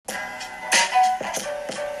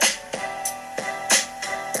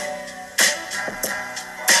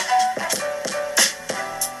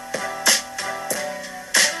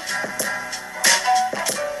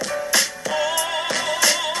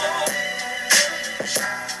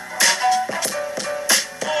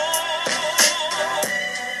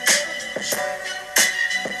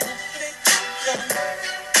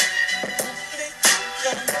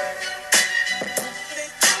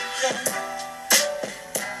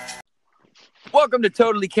Welcome to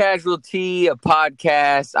Totally Casualty, a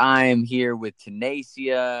podcast. I am here with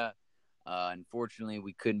Tenacia. Unfortunately,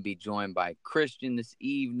 we couldn't be joined by Christian this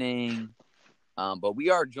evening, but we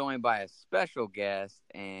are joined by a special guest,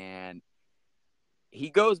 and he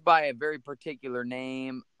goes by a very particular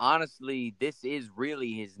name. Honestly, this is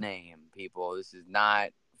really his name, people. This is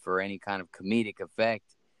not for any kind of comedic effect.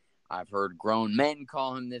 I've heard grown men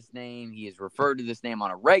call him this name. He is referred to this name on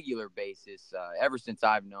a regular basis ever since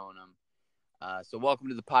I've known him. So welcome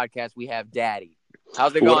to the podcast. We have Daddy.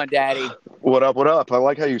 How's it going, Daddy? What up? What up? I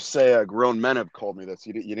like how you say grown men have called me this.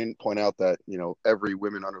 You didn't point out that every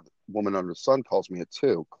woman under the sun calls me it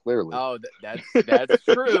too. Clearly. Oh, that's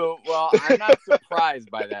true. Well, I'm not surprised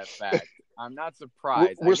by that fact. I'm not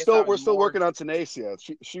surprised. We're still working on Tenacia.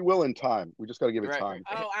 She will in time. We just got to give it time.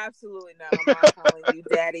 Oh, absolutely not. I'm not calling you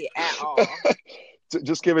Daddy at all.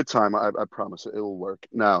 Just give it time. I promise it'll work.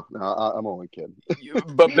 No, I'm only kidding.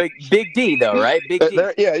 But Big D though, right? Big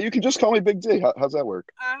D. Yeah, you can just call me Big D. How's that work?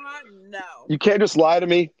 No. You can't just lie to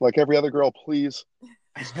me like every other girl, please.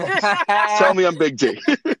 Tell me I'm Big D.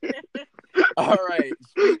 All right.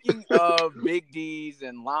 Speaking of Big D's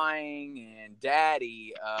and lying and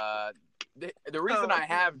Daddy, the reason I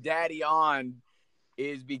have Daddy on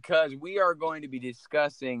is because we are going to be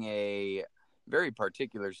discussing a very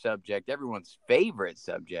particular subject, everyone's favorite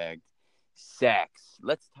subject, sex.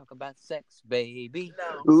 Let's talk about sex, baby.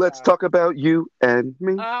 No, Let's talk about you and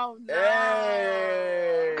me. Oh, no.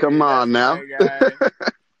 Hey, come on now.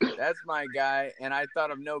 That's my guy, and I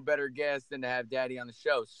thought of no better guest than to have Daddy on the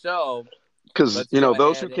show. So, because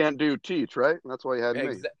those who can't do teach, right? That's why you had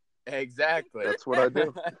me. Exactly. That's what I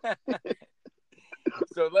do.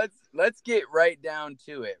 So let's get right down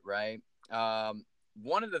to it, right?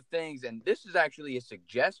 One of the things, and this is actually a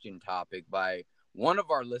suggestion topic by one of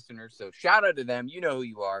our listeners, so shout out to them. You know who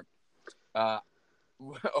you are.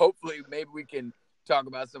 Hopefully, maybe we can talk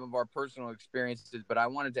about some of our personal experiences, but I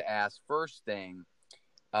wanted to ask, first thing,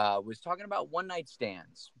 was talking about one-night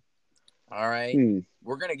stands. All right?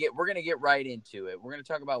 We're gonna get right into it. We're gonna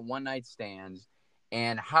talk about one-night stands,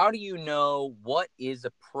 and how do you know what is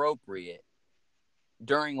appropriate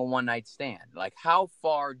during a one-night stand? Like, how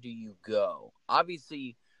far do you go?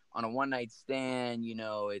 Obviously, on a one-night stand,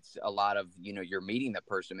 it's a lot of, you're meeting the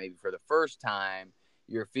person maybe for the first time.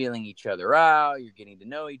 You're feeling each other out. You're getting to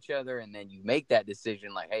know each other. And then you make that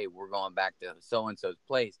decision like, hey, we're going back to so-and-so's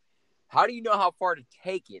place. How do you know how far to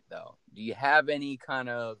take it, though? Do you have any kind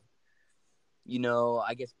of,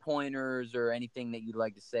 I guess, pointers or anything that you'd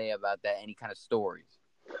like to say about that? Any kind of stories?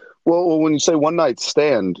 Well, when you say one night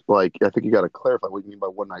stand, like, I think you got to clarify what you mean by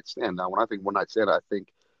one night stand. Now, when I think one night stand, I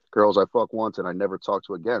think girls I fuck once and I never talk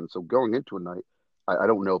to again. So going into a night, I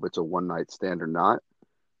don't know if it's a one night stand or not.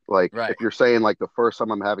 Like, right. If you're saying like the first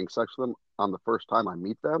time I'm having sex with them, on the first time I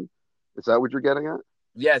meet them, is that what you're getting at?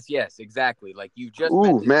 Yes, exactly. Like, you just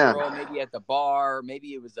met this girl, maybe at the bar,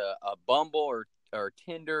 maybe it was a Bumble or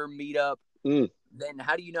Tinder meetup. Then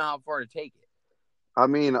how do you know how far to take it? I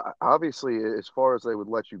mean, obviously, as far as they would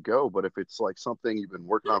let you go, but if it's like something you've been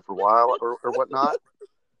working on for a while or whatnot,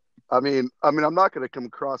 I mean, I'm not going to come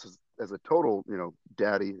across as a total,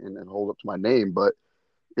 daddy and hold up to my name, but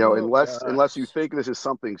unless you think this is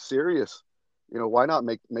something serious, why not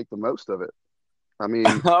make the most of it? I mean,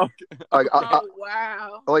 wow.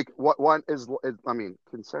 Like what one is, I mean,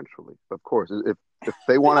 consensually, of course. If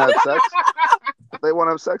they want to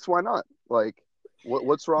have sex, why not? Like,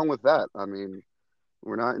 what's wrong with that? I mean,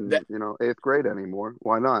 we're not in 8th grade anymore.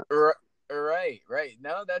 Why not? Right.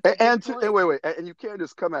 No, that's and wait, and you can't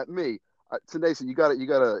just come at me. Tenacia, you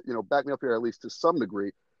gotta back me up here at least to some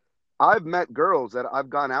degree. I've met girls that I've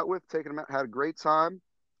gone out with, taken them out, had a great time,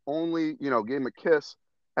 only gave them a kiss,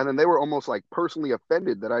 and then they were almost like personally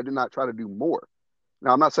offended that I did not try to do more.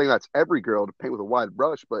 Now, I'm not saying that's every girl to paint with a wide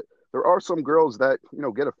brush, but there are some girls that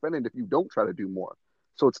get offended if you don't try to do more.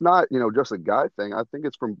 So it's not just a guy thing. I think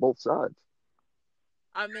it's from both sides.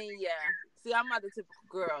 I mean, yeah. See, I'm not the typical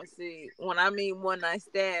girl. See, when I mean one night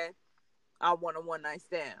stand, I want a one night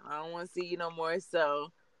stand. I don't want to see you no more.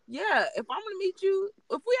 So, yeah, if I'm gonna meet you,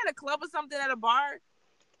 if we at a club or something at a bar,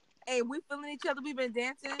 and we feeling each other, we've been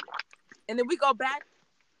dancing, and then we go back,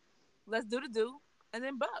 let's do the do, and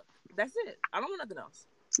then buck. That's it. I don't want nothing else.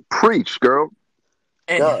 Preach, girl.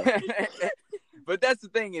 But that's the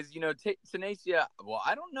thing is, Tenacia, well,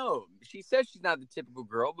 I don't know. She says she's not the typical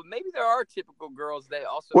girl, but maybe there are typical girls that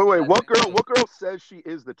also... Wait, what girl says she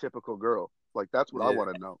is the typical girl? Like, that's what I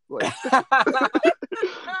want to know. Like...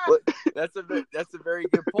 That's a very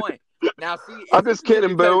good point. Now, see... I'm just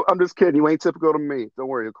kidding, boo. I'm just kidding. You ain't typical to me. Don't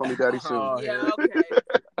worry. You'll call me daddy soon. Oh, yeah, okay.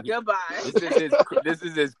 Goodbye. This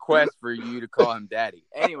is his quest for you to call him daddy.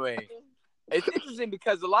 Anyway... It's interesting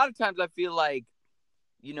because a lot of times I feel like,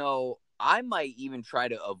 I might even try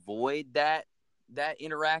to avoid that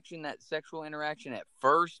interaction, that sexual interaction at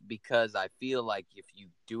first, because I feel like if you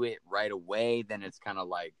do it right away, then it's kind of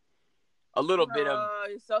like a little bit of,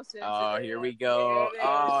 you're so sensitive. Oh, here we go.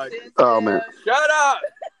 Oh man, shut up.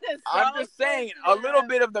 So I'm just saying a little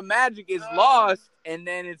bit of the magic is Oh. lost, and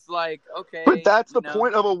then it's like, okay. but that's the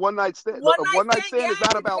point of a one night stand. A one night stand is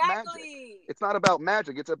not about exactly. magic. It's not about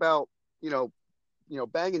magic. It's about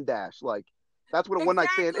bang and dash. Like that's what a one night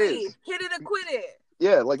stand is. Hit it or quit it.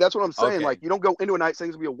 Yeah, like that's what I'm saying. Okay. Like you don't go into a night saying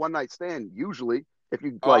it's gonna be a one night stand. Usually, if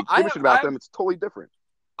you give a shit about them, it's totally different.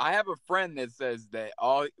 I have a friend that says that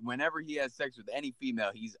whenever he has sex with any female,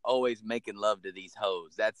 he's always making love to these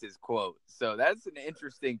hoes. That's his quote. So that's an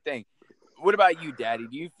interesting thing. What about you, Daddy?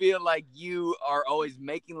 Do you feel like you are always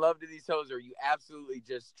making love to these hoes, or are you absolutely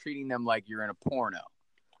just treating them like you're in a porno?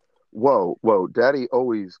 Whoa, Daddy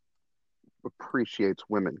always appreciates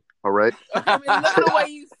women. All right. I mean, look at the way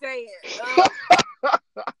you say it.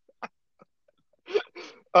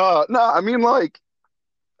 No, I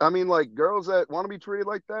mean like girls that want to be treated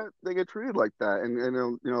like that, they get treated like that, and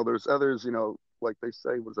there's others, like they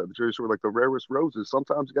say, what's that? The jury's sort of like the rarest roses.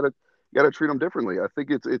 Sometimes you gotta treat them differently. I think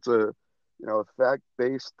it's a a fact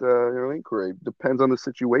based inquiry. Depends on the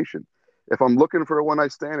situation. If I'm looking for a one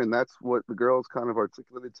night stand and that's what the girl's kind of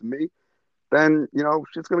articulated to me, then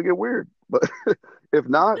shit's gonna get weird. But if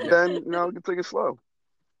not, then you can take it slow.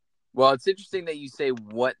 Well, it's interesting that you say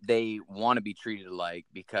what they want to be treated like,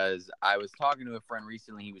 because I was talking to a friend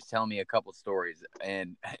recently. He was telling me a couple stories,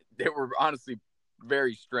 and they were honestly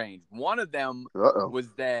very strange. One of them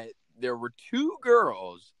was that there were two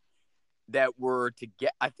girls that were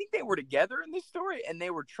together. I think they were together in this story, and they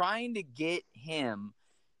were trying to get him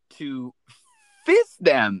to fist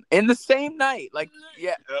them in the same night. Like,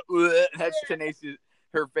 yeah, that's Tenacious,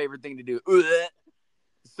 her favorite thing to do.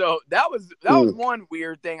 So that was one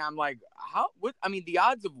weird thing. I'm like, the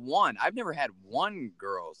odds of one. I've never had one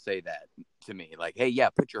girl say that to me. Like, hey, yeah,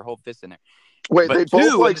 put your whole fist in there. Wait, but they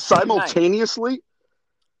both like simultaneously?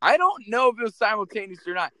 I don't know if it was simultaneous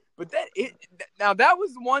or not. But that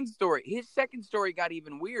was one story. His second story got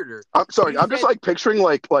even weirder. I'm sorry. I'm just like picturing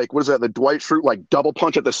like what is that? The Dwight Schrute like double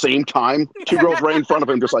punch at the same time. Two girls right in front of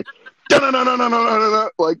him, just like no.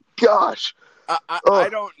 Like, gosh. I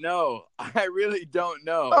don't know. I really don't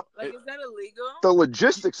know. Like, is that illegal? The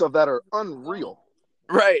logistics of that are unreal.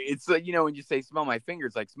 Right. It's like, when you say smell my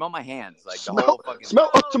fingers, like smell my hands. Like the whole fucking smell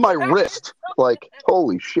up to my wrist. Like,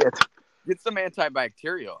 holy shit. Get some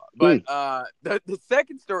antibacterial. But the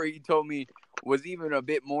second story he told me was even a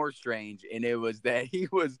bit more strange, and it was that he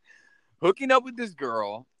was hooking up with this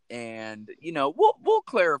girl, and we'll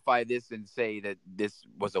clarify this and say that this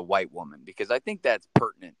was a white woman, because I think that's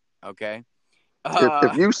pertinent. Okay.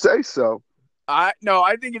 If you say so. I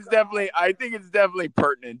think it's definitely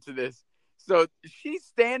pertinent to this. So she's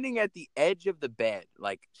standing at the edge of the bed,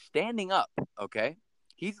 like standing up. Okay.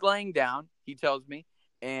 He's laying down, he tells me,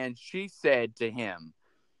 and she said to him,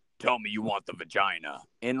 "Tell me you want the vagina,"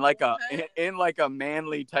 in like a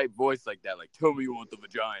manly type voice, like that. Like, "Tell me you want the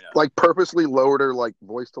vagina." Like purposely lowered her like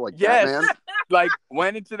voice to like Batman. Like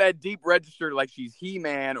went into that deep register, like she's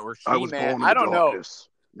He-Man or She-Man. I don't know.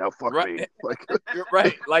 Now fuck me. Like,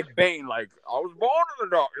 right, like Bane, like I was born in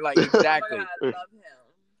the dark. Like, exactly. Oh my God, I love him.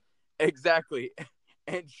 Exactly.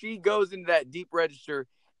 And she goes into that deep register,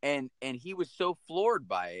 and he was so floored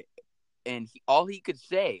by it, and all he could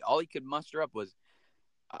muster up was,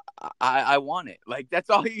 I want it. Like, that's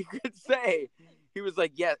all he could say. He was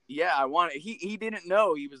like, yeah, I want it. He didn't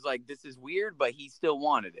know. He was like, this is weird, but he still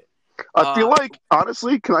wanted it. I feel like,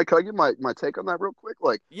 honestly, can I give my take on that real quick?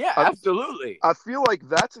 Like, yeah, absolutely. I feel like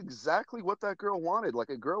that's exactly what that girl wanted. Like,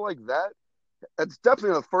 a girl like that, it's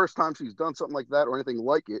definitely the first time she's done something like that or anything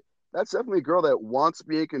like it. That's definitely a girl that wants to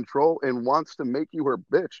be in control and wants to make you her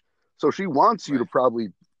bitch. So she wants you to probably,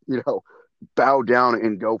 bow down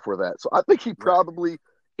and go for that. So I think he probably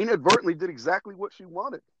inadvertently did exactly what she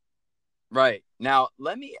wanted. Right. Now,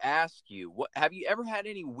 let me ask you, have you ever had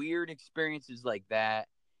any weird experiences like that?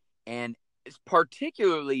 And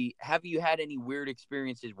particularly, have you had any weird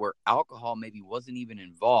experiences where alcohol maybe wasn't even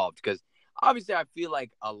involved? Because obviously I feel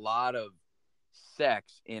like a lot of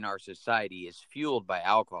sex in our society is fueled by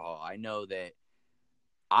alcohol. I know that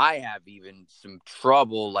I have even some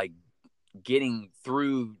trouble like getting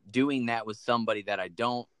through doing that with somebody that I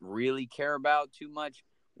don't really care about too much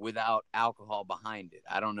without alcohol behind it.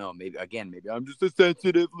 I don't know. Maybe I'm just a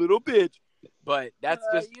sensitive little bitch. But that's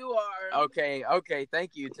just you are okay.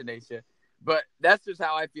 Thank you, Tanisha. But that's just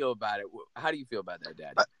how I feel about it. How do you feel about that,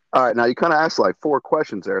 Daddy? All right, now you kind of asked like 4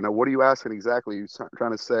 questions there. Now, what are you asking exactly? You're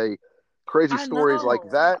trying to say crazy I stories like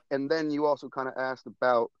know. that, and then you also kind of asked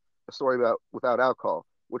about a story about without alcohol.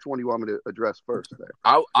 Which one do you want me to address first there?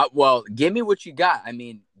 Well, give me what you got. I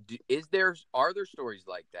mean, are there stories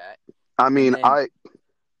like that? I mean, then, I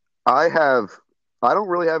don't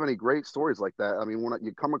really have any great stories like that. I mean, when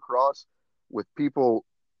you come across with people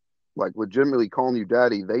like legitimately calling you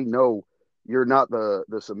daddy, they know you're not the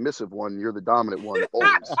submissive one, you're the dominant one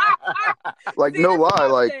always. Like, See, no this is lie, what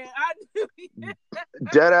I'm like saying. I knew.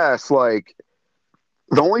 dead ass, like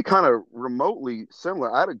the only kind of remotely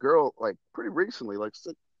similar. I had a girl like pretty recently, like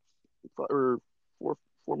 4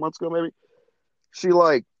 months ago maybe. She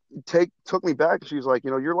like took me back and she's like,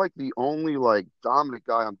 you're like the only like dominant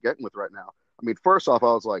guy I'm getting with right now. I mean, first off, I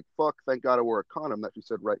was like, fuck, thank God I wore a condom. That she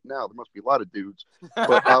said right now. There must be a lot of dudes.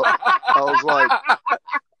 But I was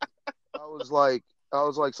like,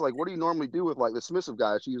 so like, what do you normally do with like the submissive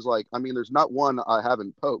guy? She was like, I mean, there's not one I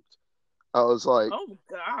haven't poked. I was like, Oh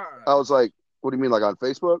I God. was like, what do you mean, like on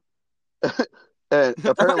Facebook? And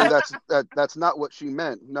apparently that's not what she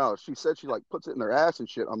meant. No, she said she like puts it in her ass and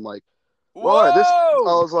shit. I'm like, well, all right, I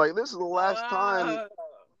Whoa! was like, this is the last time I go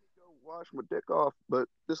wash my dick off, but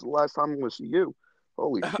this is the last time I'm gonna see you.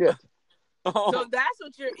 Holy shit. So that's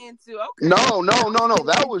what you're into. Okay. No.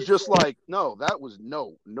 That was just Interesting. like, no, that was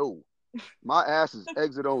no. My ass is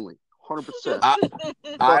exit only. 100%.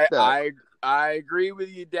 I agree with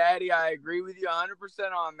you, Daddy. I agree with you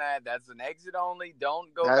 100% on that. That's an exit only.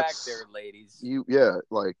 Don't go back there, ladies.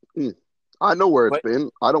 I know where it's But been.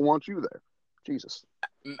 I don't want you there. Jesus.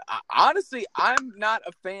 honestly, I'm not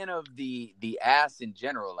a fan of the ass in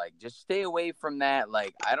general. Like, just stay away from that.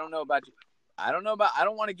 Like, I don't know about you. I don't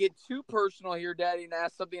want to get too personal here, Daddy, and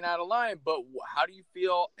ask something out of line, but how do you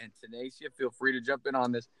feel? And Tanacia, feel free to jump in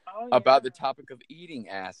on this about the topic of eating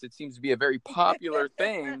ass. It seems to be a very popular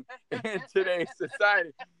thing in today's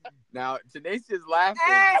society. Now, Tanacia's laughing.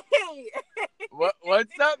 Hey!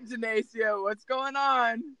 What's up, Tanacia? What's going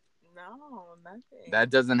on? No, nothing.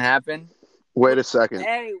 That doesn't happen? Wait a second.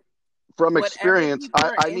 Hey, from experience,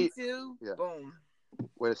 I need. Boom.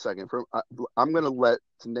 Wait a second. I'm gonna let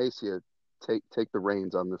Tanacia take the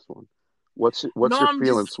reins on this one. What's your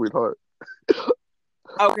feeling, sweetheart?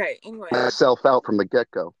 Okay. Anyway, myself out from the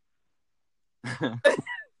get-go.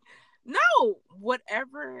 No,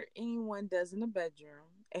 whatever anyone does in the bedroom,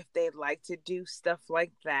 if they like to do stuff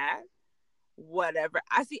like that, whatever.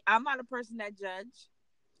 I'm not a person that judge.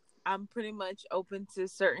 I'm pretty much open to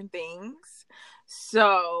certain things.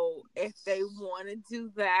 So if they want to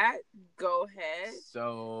do that, go ahead.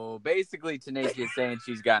 So basically, Tanacia is saying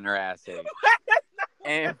she's gotten her ass ate.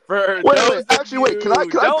 And for wait, can I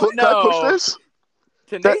push this?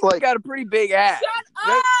 Tanacia's got a pretty big ass.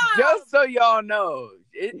 Shut up! Just so y'all know,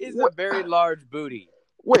 it is a very large booty.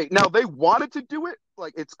 Wait, now they wanted to do it?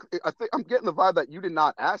 Like I think I'm getting the vibe that you did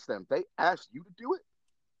not ask them. They asked you to do it?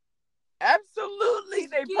 Absolutely,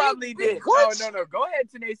 they probably did. What? Oh, no. Go ahead,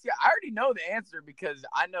 Tanacia. I already know the answer because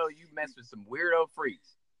I know you mess with some weirdo freaks.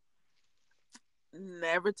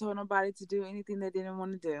 Never told nobody to do anything they didn't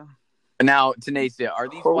want to do. Now, Tanacia, are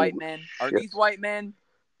these white men? Are these white men?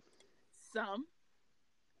 Some.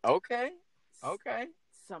 Okay.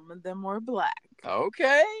 Some of them were black.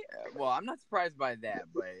 Okay. Well, I'm not surprised by that,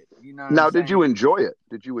 but you know. Now, did you enjoy it?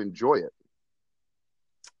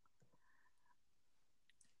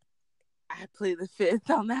 I plead the fifth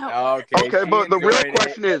on that one. Okay, but the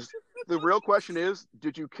real question is,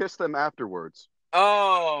 did you kiss them afterwards?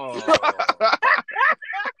 Oh.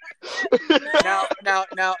 now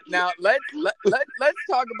let's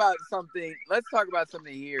talk about something. Let's talk about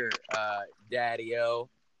something here, Daddy-O.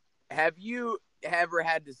 Have you ever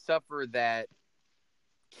had to suffer that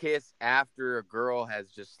kiss after a girl has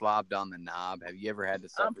just slobbed on the knob? Have you ever had to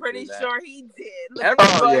suffer? I'm pretty sure he did.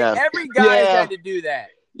 Every guy's had to do that.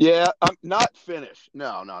 Yeah, I'm not finished.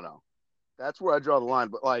 No. That's where I draw the line.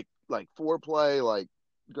 But like foreplay, like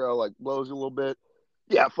girl like blows you a little bit.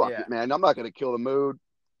 Yeah, fuck it, man. I'm not gonna kill the mood.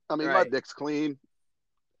 I mean, my dick's clean.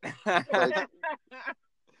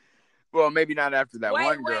 Well, maybe not after that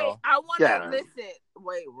one girl. I want to listen.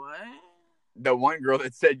 Wait, what? The one girl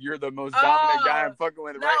that said you're the most dominant guy I'm fucking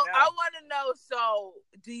with right now. I want to know. So,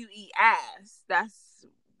 do you eat ass? That's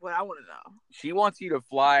what I want to know. She wants you to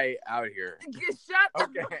fly out here. Shut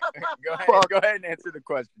up. Go ahead and answer the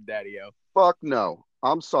question, Daddy-O. Fuck no.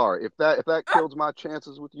 I'm sorry. If that kills my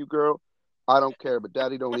chances with you, girl, I don't care. But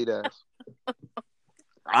Daddy don't eat ass.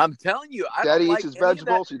 I'm telling you, Daddy eats his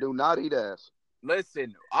vegetables. He do not eat ass.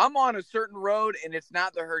 Listen, I'm on a certain road, and it's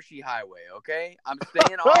not the Hershey Highway. Okay, I'm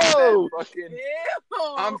staying off that fucking.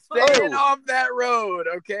 I'm staying off that road.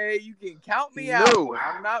 Okay, you can count me out.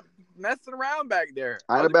 I'm not messing around back there.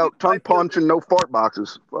 I ain't about tongue punching, no fart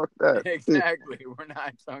boxes. Fuck that. Exactly. We're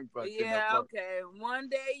not tongue punching. Yeah, okay. One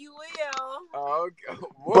day you will. Okay.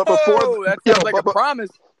 Whoa, But before that sounds like a promise.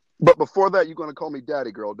 But before that, you're gonna call me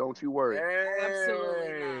daddy, girl. Don't you worry. Hey,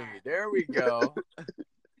 Absolutely not. There we go.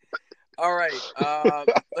 All right.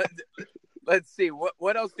 Let's see.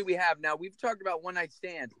 What else do we have now? We've talked about one night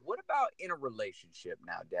stands. What about in a relationship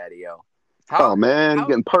now, Daddy-O? Oh man, you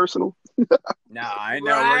getting personal? No, I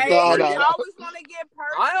know. Right? No. You always want to get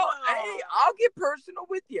personal. I'll get personal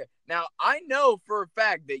with you. Now, I know for a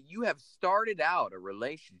fact that you have started out a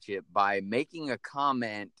relationship by making a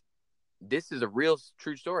comment. This is a real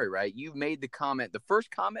true story, right? You made the comment. The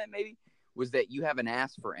first comment maybe was that you haven't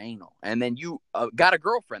asked for anal. And then you got a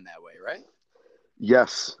girlfriend that way, right?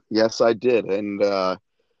 Yes, I did. And what?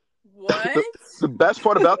 The best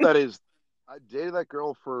part about that is I dated that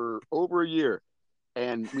girl for over a year,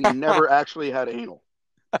 and we never actually had anal.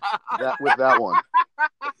 With that one,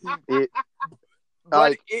 it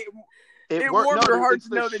warmed her heart to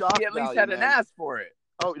know that she at least had an ass for it.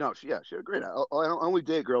 Oh no, she had a great ass. I only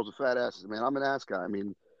date girls with fat asses, man. I'm an ass guy. I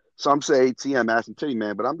mean, some say ATM, ass and titty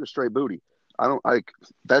man, but I'm just straight booty. I don't like.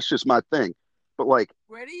 That's just my thing. But like,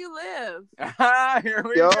 where do you live? Here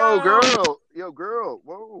we go. Yo, girl.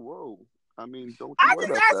 Whoa. I mean, don't you I worry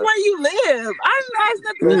just about asked that. where you live. I didn't ask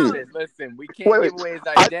nothing else. Listen, we can't give away his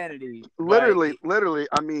identity. Literally.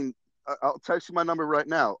 I mean, I'll text you my number right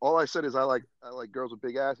now. All I said is I like girls with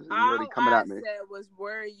big asses, and you're already coming at me. All I said was,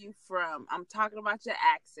 where are you from? I'm talking about your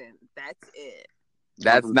accent. That's it.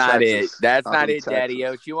 That's not Texas. it. That's not it, Texas.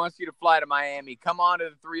 Daddy-O. She wants you to fly to Miami. Come on to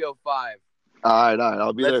the 305. All right.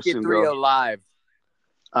 I'll be there soon, Let's get 30 live.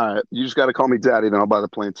 All right. You just got to call me daddy, then I'll buy the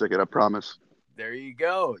plane ticket. I promise. There you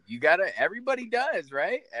go. You got to. Everybody does,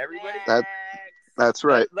 right? Everybody. That's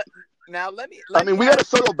right. Now, let me we got to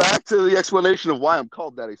circle back to the explanation of why I'm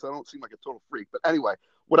called daddy, so I don't seem like a total freak. But anyway,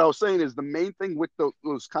 what I was saying is the main thing with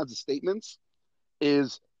those kinds of statements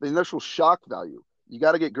is the initial shock value. You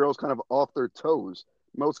got to get girls kind of off their toes.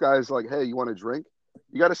 Most guys like, hey, you want a drink?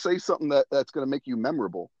 You got to say something that's going to make you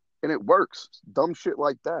memorable. And it works. Dumb shit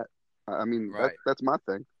like that. I mean, right. That's my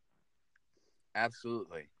thing.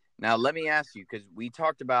 Absolutely. Now, let me ask you, because we've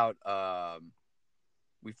talked about alcohol,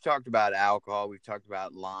 we've talked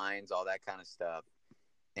about lines, all that kind of stuff,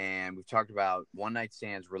 and we've talked about one-night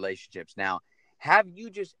stands, relationships. Now, have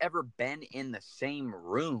you just ever been in the same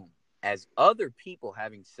room as other people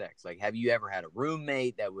having sex? Like, have you ever had a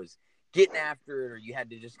roommate that was getting after it, or you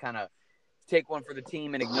had to just kind of take one for the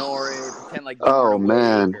team and ignore it, pretend like you weren't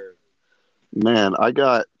awake? Man,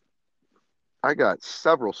 I got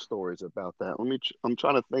several stories about that. I'm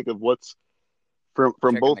trying to think of what's from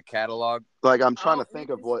both the catalog. Like I'm trying to think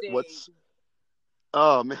of what's.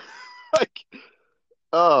 Oh man,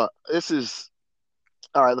 this is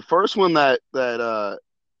all right. The first one that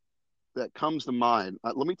comes to mind.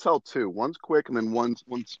 Let me tell two. One's quick, and then one's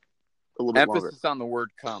a little bit longer. Emphasis on the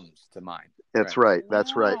word "comes" to mind. That's right.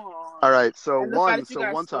 That's right. All right. So one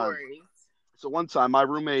time, my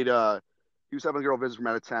roommate, he was having a girl visit from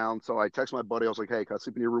out of town. So I texted my buddy. I was like, "Hey, can I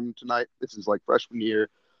sleep in your room tonight?" This is like freshman year,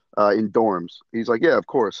 in dorms. He's like, "Yeah, of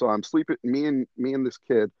course." So I'm sleeping. Me and this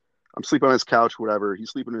kid. I'm sleeping on his couch, whatever. He's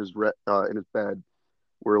sleeping in his bed.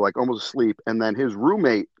 We're like almost asleep, and then his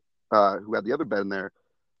roommate, who had the other bed in there,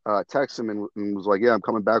 texted him and was like, "Yeah, I'm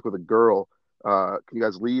coming back with a girl. Can you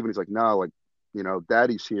guys leave?" And he's like, "No, like,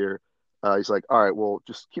 Daddy's here." He's like, "All right, well,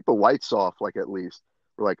 just keep the lights off, like at least."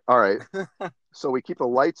 We're like, "All right." So we keep the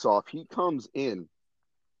lights off. He comes in,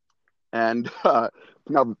 and now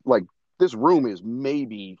like this room is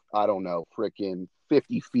maybe, I don't know, freaking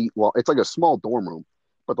 50 feet long. It's like a small dorm room,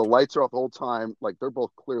 but the lights are off the whole time. Like they're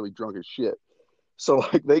both clearly drunk as shit. So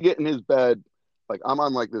like they get in his bed, like I'm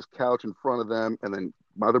on like this couch in front of them, and then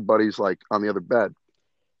my other buddy's like on the other bed,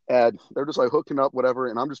 and they're just like hooking up, whatever.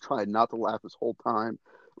 And I'm just trying not to laugh this whole time.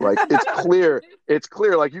 Like it's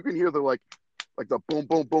clear. Like you can hear the like the boom,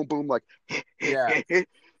 boom, boom, boom, like, yeah. And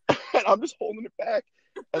I'm just holding it back.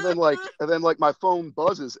 And then my phone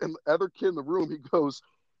buzzes, and the other kid in the room,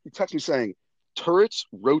 he texts me saying, "Turrets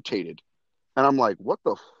rotated." And I'm like, what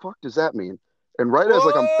the fuck does that mean? And right as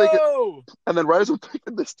I'm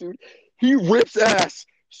thinking this, dude, he rips ass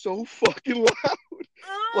so fucking loud.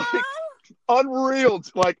 Like unreal.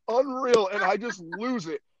 And I just lose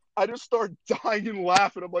it. I just start dying and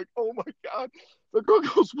laughing. I'm like, oh my God. The girl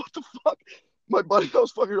goes, what the fuck? My buddy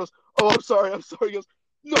goes, "Oh, I'm sorry. He goes,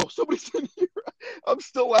 "No, somebody's in here." I'm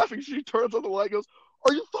still laughing. She turns on the light, goes,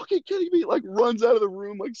 "Are you fucking kidding me?" Like runs out of the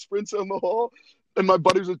room, like sprints down the hall. And my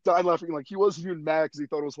buddy was just dying laughing. Like he wasn't even mad because he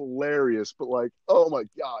thought it was hilarious. But like, oh my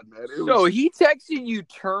God, man. So he texted you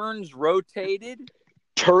turns rotated?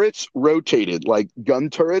 turrets rotated like gun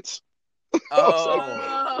turrets. I was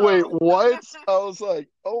like, wait, Oh, what? I was like,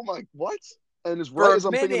 oh my, what? And as for right a as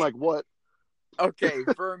I'm thinking, minute. like, what? Okay,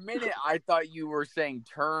 for a minute, I thought you were saying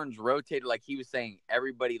turns rotated, like he was saying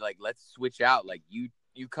everybody, like, let's switch out. Like, you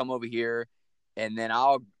come over here, and then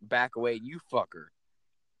I'll back away, and you fucker.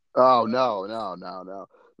 Oh no.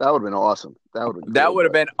 That would have been awesome. That would have been That cool. would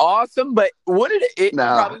have been awesome, but would it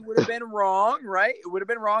Nah. probably would have been wrong, right? It would have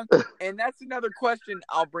been wrong. And that's another question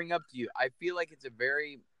I'll bring up to you. I feel like it's a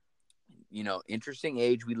very, interesting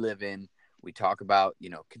age we live in. We talk about,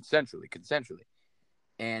 consensually.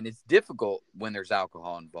 And it's difficult when there's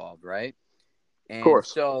alcohol involved, right? Of And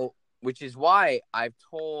course. so, which is why I've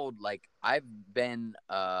been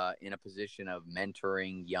in a position of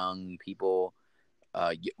mentoring young people,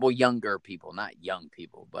 younger people, not young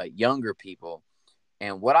people, but younger people.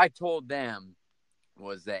 And what I told them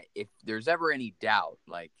was that if there's ever any doubt,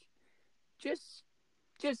 like, just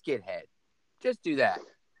get head, just do that.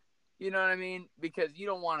 You know what I mean? Because you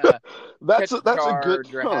don't want to catch a That's a good,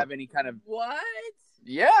 charge or have any kind of What?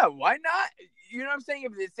 Yeah, why not? You know what I'm saying?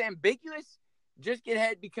 If it's ambiguous, just get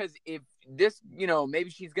head, because if this, maybe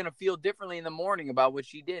she's gonna feel differently in the morning about what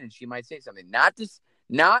she did, and she might say something. Not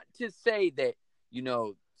to say that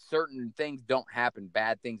certain things don't happen,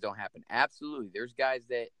 bad things don't happen. Absolutely, there's guys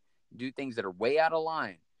that do things that are way out of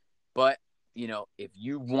line. But if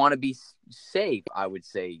you want to be safe, I would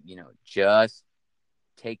say just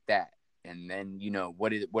take that, and then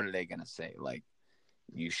what are they gonna say? Like,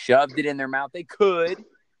 you shoved it in their mouth. They could,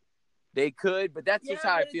 but that's just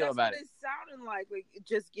how I feel about it. That's what it's sounding like. Like,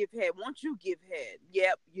 just give head. Once you give head,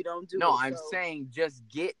 yep, you don't do it. No, I'm saying just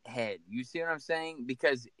get head. You see what I'm saying?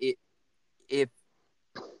 Because if you're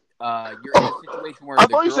in a situation where I the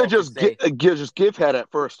thought you girl said just say, just give head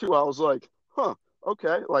at first too. I was like, huh,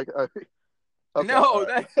 okay, like, okay, no,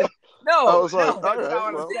 right. that's I no, was like, all that's right,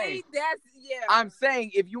 not what well. I'm saying. Yeah. I'm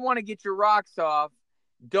saying if you want to get your rocks off,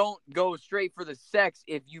 don't go straight for the sex.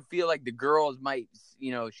 If you feel like the girl might,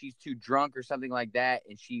 she's too drunk or something like that,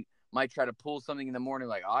 and she might try to pull something in the morning,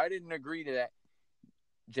 like, I didn't agree to that.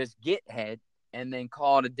 Just get head and then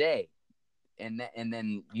call it a day. And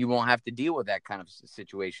then you won't have to deal with that kind of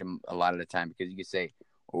situation a lot of the time, because you can say,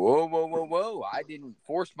 whoa, I didn't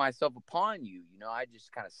force myself upon you. I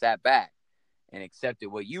just kind of sat back and accepted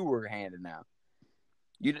what you were handing out.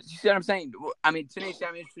 You see what I'm saying? I mean, Tanisha,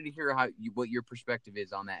 I'm interested to hear what your perspective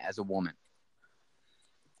is on that as a woman.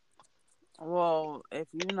 Well, if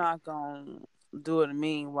you're not gonna do it to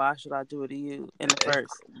me, why should I do it to you in the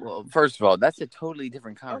first? Well, first of all, that's a totally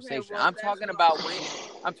different conversation. Okay, well, I'm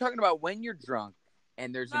talking about when you're drunk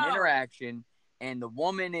and there's an interaction, and the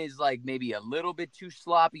woman is like maybe a little bit too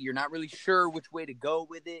sloppy. You're not really sure which way to go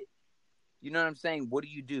with it. You know what I'm saying? What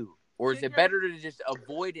do? Or is it better to just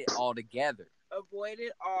avoid it altogether? Avoid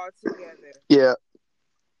it altogether. Yeah.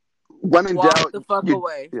 When in Walk doubt, the fuck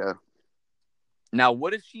away. Yeah. Now,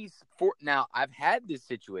 what if now, I've had this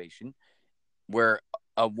situation where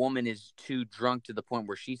a woman is too drunk to the point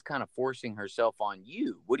where she's kind of forcing herself on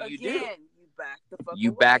you. What do you do? You back the fuck away.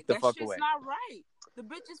 You back the fuck away. away. That's not right. The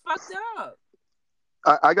bitch is fucked up.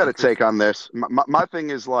 I got a take on this. My thing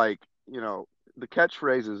is, like, the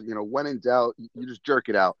catchphrase is, when in doubt, you just jerk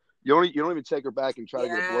it out. You don't even take her back and try to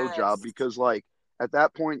get a blowjob, because, like, at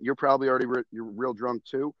that point you're probably already you're real drunk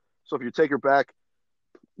too. So if you take her back,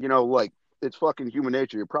 like, it's fucking human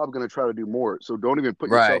nature. You're probably going to try to do more. So don't even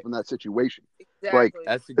put yourself in that situation. Exactly. Like,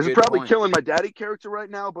 that's a this good is probably point. killing my daddy character right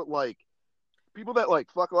now, but, like, people that,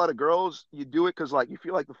 like, fuck a lot of girls, you do it because, like, you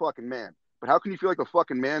feel like the fucking man. But how can you feel like the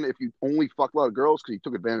fucking man if you only fuck a lot of girls because you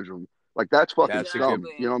took advantage of them? Like, that's fucking scum.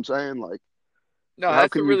 You know what I'm saying? Like, no,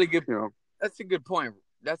 that's a really good. You know? That's a good point.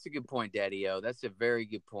 That's a good point, Daddy-O. That's a very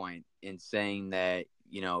good point in saying that,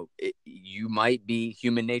 you might be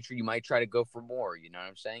human nature. You might try to go for more. You know what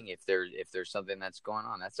I'm saying? If there's something that's going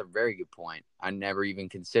on, that's a very good point. I never even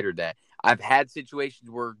considered that. I've had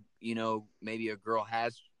situations where, maybe a girl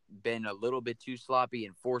has been a little bit too sloppy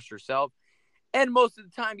and forced herself. And most of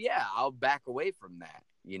the time, yeah, I'll back away from that,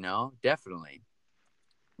 definitely.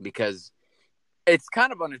 Because it's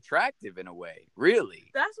kind of unattractive in a way,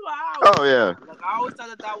 really. That's why I always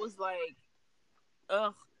thought that was like,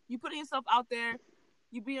 you putting yourself out there,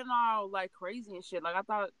 you being all like crazy and shit. Like, I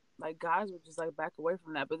thought like guys would just like back away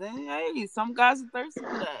from that. But then, hey, some guys are thirsty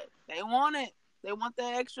for that. They want it. They want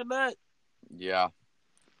that extra nut. Yeah.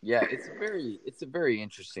 Yeah, it's a very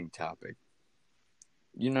interesting topic.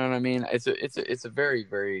 You know what I mean? It's a very,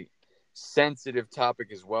 very sensitive topic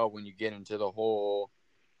as well when you get into the whole,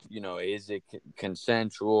 is it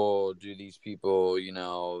consensual? Do these people,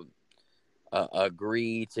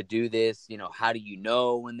 agree to do this? You know, how do you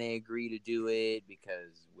know when they agree to do it?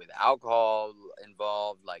 Because with alcohol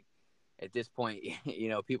involved, like at this point, you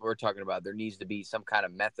know, people are talking about there needs to be some kind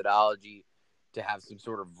of methodology to have some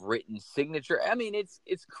sort of written signature. I mean,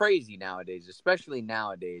 it's crazy nowadays, especially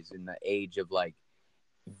nowadays in the age of like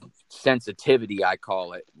sensitivity, I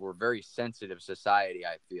call it. We're a very sensitive society.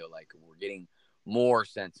 I feel like we're getting more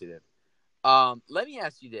sensitive. Let me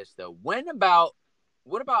ask you this though. What about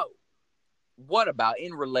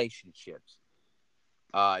in relationships?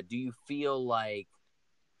 Do you feel like,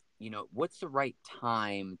 you know, what's the right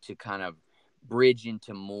time to kind of bridge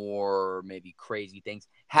into more maybe crazy things?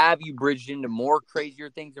 Have you bridged into more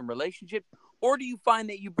crazier things in relationships? Or do you find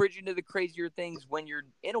that you bridge into the crazier things when you're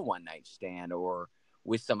in a one night stand or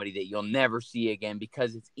with somebody that you'll never see again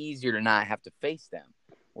because it's easier to not have to face them?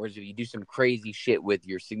 Whereas if you do some crazy shit with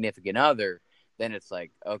your significant other, then it's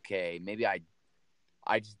like, okay, maybe I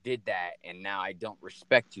just did that and now I don't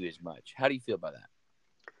respect you as much. How do you feel about that?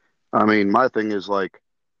 I mean, my thing is like,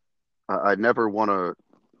 I never want to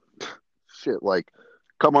shit like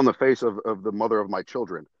come on the face of the mother of my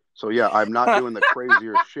children. So yeah, I'm not doing the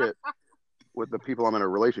crazier shit with the people I'm in a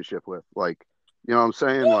relationship with. Like, you know what I'm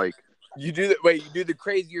saying? Like, You do the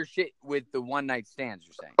crazier shit with the one night stands,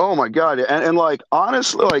 you're saying? oh my God. And like,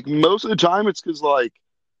 honestly, like most of the time it's because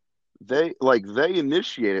they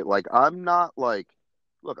initiate it. Like, I'm not like,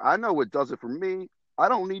 look, I know what does it for me. I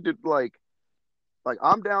don't need to like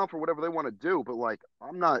I'm down for whatever they want to do, but like,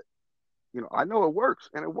 I'm not, I know it works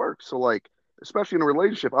and it works. So like, especially in a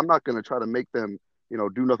relationship, I'm not going to try to make them,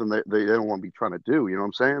 do nothing they don't want to be trying to do. You know what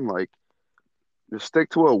I'm saying? Like, just stick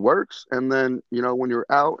to what works. And then, when you're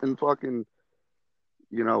out and fucking,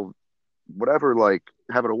 you know, whatever, like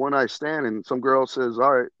having a one night stand and some girl says,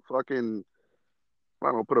 all right, fucking, I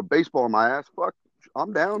don't know, put a baseball in my ass. Fuck,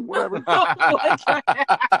 I'm down, whatever.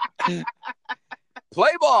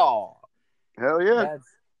 Play ball. Hell yeah.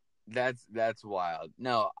 That's wild.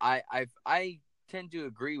 No, I tend to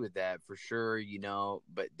agree with that for sure,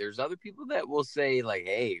 but there's other people that will say like,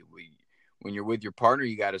 hey, when you're with your partner,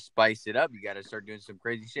 you got to spice it up. You got to start doing some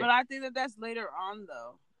crazy shit. But I think that's later on,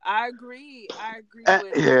 though. I agree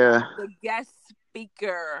with the guest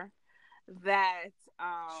speaker that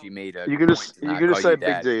she made you can just say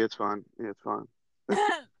Big D. It's fine. Yeah, it's fine.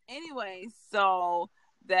 Anyway, so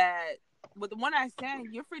that with the one night stand,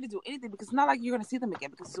 you're free to do anything because it's not like you're gonna see them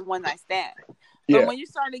again because it's a one night stand. But when you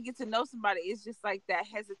start to get to know somebody, it's just like that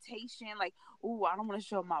hesitation, like, ooh, I don't want to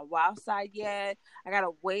show my wild side yet. I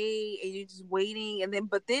gotta wait, and you're just waiting,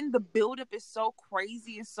 but then the buildup is so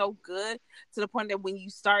crazy and so good to the point that when you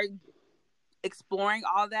start exploring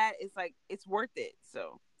all that, it's like it's worth it.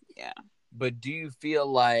 So yeah. But do you feel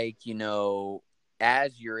like,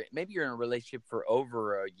 as maybe you're in a relationship for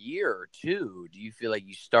over a year or two, do you feel like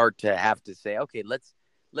you start to have to say, okay, let's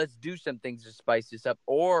do some things to spice this up?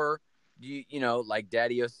 Or do you, like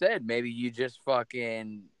Daddy-O said, maybe you just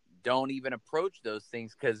fucking don't even approach those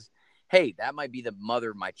things because, hey, that might be the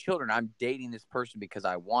mother of my children. I'm dating this person because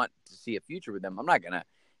I want to see a future with them. I'm not going to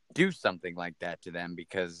do something like that to them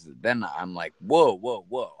because then I'm like, whoa,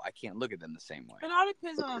 I can't look at them the same way. It all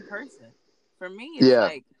depends on the person. For me, it's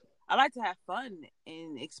like I like to have fun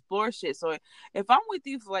and explore shit. So if I'm with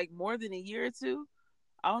you for like more than a year or two,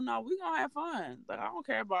 oh no, we're gonna have fun. Like I don't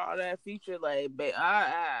care about all that future, like, but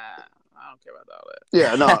I don't care about all that.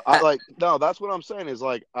 Yeah, no, that's what I'm saying is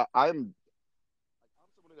like I'm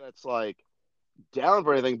somebody that's like down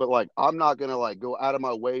for anything, but like I'm not gonna like go out of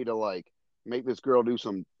my way to like make this girl do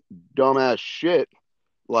some dumbass shit.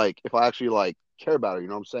 Like if I actually like care about her, you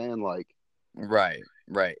know what I'm saying? Like, right.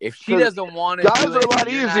 If she doesn't want to, guys are a lot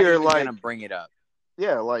easier. Like, gonna bring it up.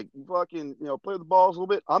 Yeah, like fucking, play the balls a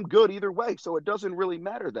little bit. I'm good either way, so it doesn't really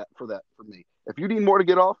matter for me. If you need more to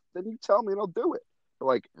get off, then you tell me and I'll do it. But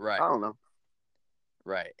like, right. I don't know.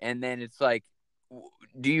 Right, and then it's like,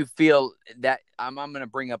 do you feel that I'm going to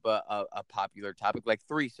bring up a popular topic like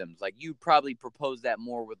threesomes? Like you probably propose that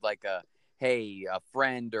more with like a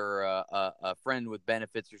friend or a friend with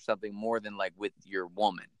benefits or something more than like with your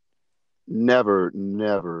woman.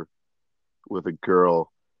 Never with a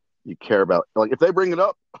girl you care about. Like if they bring it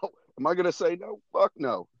up, am I gonna say no? Fuck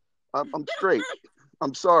no. I'm straight.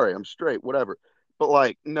 I'm sorry, I'm straight. Whatever. But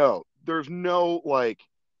like, no, there's no like.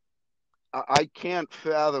 I can't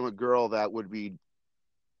fathom a girl that I would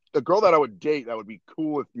date that would be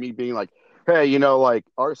cool with me being like, hey, like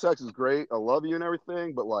our sex is great, I love you and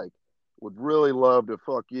everything, but like would really love to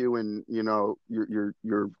fuck you and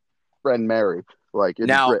your friend Mary. Like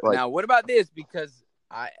now, great. Like, now what about this? Because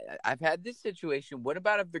I've had this situation. What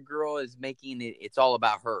about if the girl is making it's all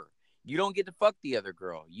about her? You don't get to fuck the other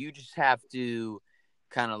girl. You just have to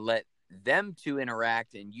kind of let them two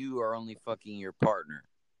interact and you are only fucking your partner?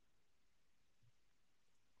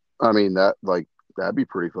 I mean, that'd be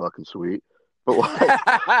pretty fucking sweet. But like,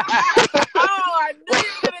 I knew you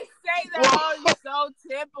were gonna say that. Oh, you're so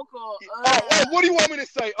typical. What do you want me to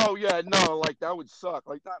say? Oh yeah, no, like that would suck.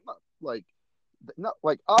 Like not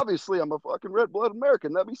like obviously I'm a fucking red blooded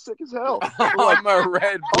American. That'd be sick as hell. I'm a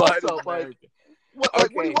red blooded American.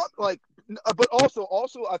 Like, what do you want? Like, but also,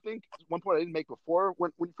 I think one point I didn't make before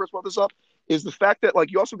when you first brought this up is the fact that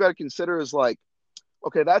like you also got to consider is like,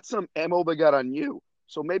 okay, that's some ammo they got on you.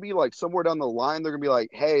 So maybe like somewhere down the line they're gonna be like,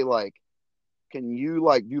 hey, like, can you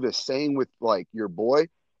like do the same with like your boy?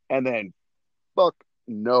 And then, fuck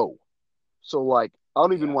no. So like, I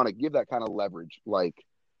don't even want to give that kind of leverage. Like,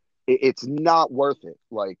 it's not worth it.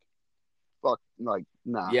 Like, fuck, like,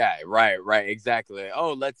 nah. Yeah, right, exactly.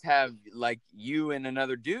 Oh, let's have like you and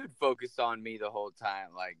another dude focus on me the whole time.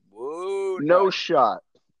 Like, whoa, no shot,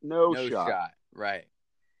 no shot. Right.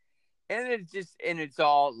 And it's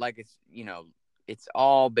all like it's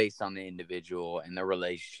all based on the individual and the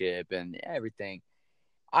relationship and everything.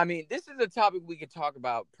 I mean, this is a topic we could talk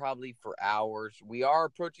about probably for hours. We are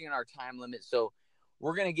approaching our time limit, so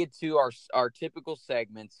we're going to get to our typical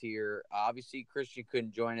segments here. Obviously, Christian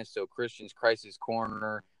couldn't join us, so Christian's Crisis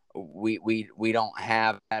Corner, we don't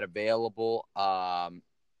have that available.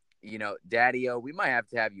 Daddy-O, we might have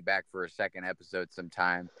to have you back for a second episode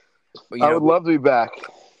sometime. But, I would love to be back.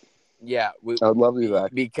 Yeah, I would love to be back.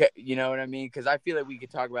 Because you know what I mean? Because I feel like we could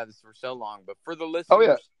talk about this for so long. But for the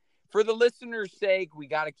listeners, for the listeners' sake, we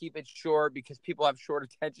got to keep it short because people have short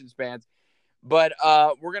attention spans. But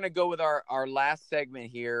we're gonna go with our last segment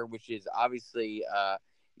here, which is obviously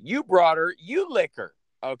you brought her, you lick her,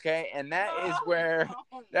 okay? And that is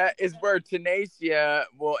where Tanasia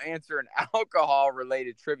will answer an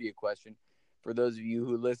alcohol-related trivia question. For those of you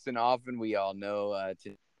who listen often, we all know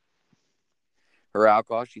her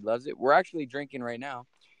alcohol. She loves it. We're actually drinking right now.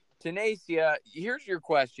 Tanasia, here's your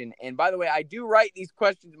question. And by the way, I do write these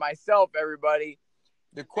questions myself, everybody.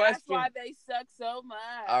 The question. That's why they suck so much.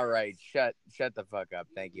 All right, shut the fuck up.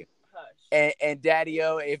 Thank you. Hush. And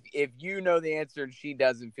Daddy-O, if you know the answer and she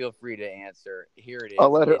doesn't, feel free to answer. Here it is.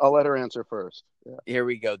 I'll let her answer first. Yeah. Here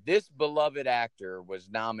we go. This beloved actor was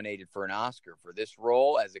nominated for an Oscar for this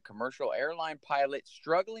role as a commercial airline pilot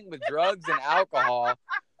struggling with drugs and alcohol,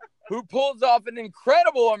 who pulls off an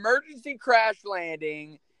incredible emergency crash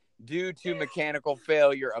landing due to mechanical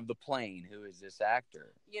failure of the plane. Who is this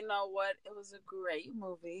actor? You know what? It was a great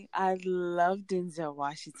movie. I love Denzel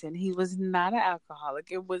Washington. He was not an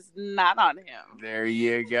alcoholic. It was not on him. There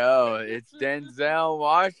you go. It's Denzel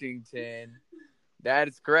Washington. That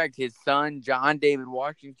is correct. His son, John David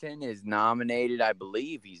Washington, is nominated. I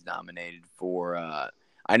believe he's nominated for,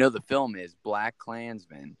 I know the film is Black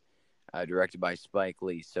Klansman, directed by Spike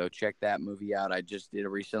Lee. So check that movie out. I just did it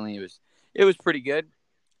recently. It was pretty good.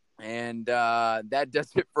 And that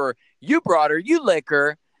does it for You Brought Her, You Lick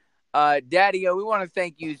Her. Daddy-O, we want to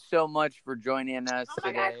thank you so much for joining us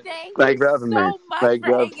today. God, thank you so much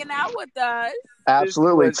for hanging out with us.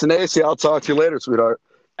 Absolutely. Tanasia, I'll talk to you later, sweetheart.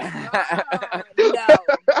 No.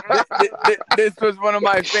 This was one of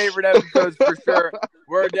my favorite episodes for sure.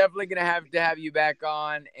 We're definitely going to have you back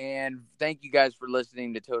on. And thank you guys for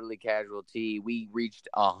listening to Totally Casual Tea. We reached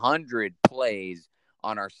 100 plays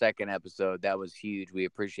on our second episode. That was huge. We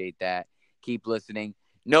appreciate that. Keep listening.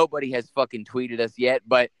 Nobody has fucking tweeted us yet,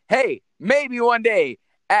 but hey, maybe one day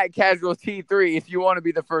at Casual T3 if you want to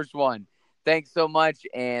be the first one. Thanks so much.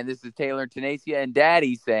 And this is Taylor, Tanasia, and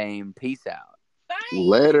Daddy saying peace out. Bye.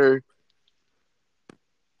 Later.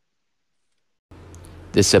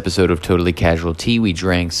 This episode of Totally Casual Tea, we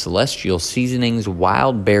drank Celestial Seasonings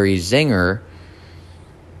Wild Berry Zinger.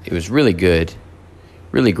 It was really good.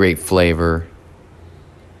 Really great flavor.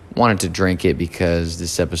 Wanted to drink it because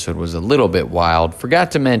this episode was a little bit wild.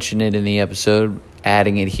 Forgot to mention it in the episode.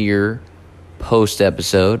 Adding it here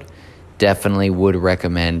post-episode. Definitely would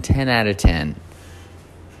recommend 10 out of 10.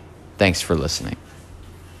 Thanks for listening.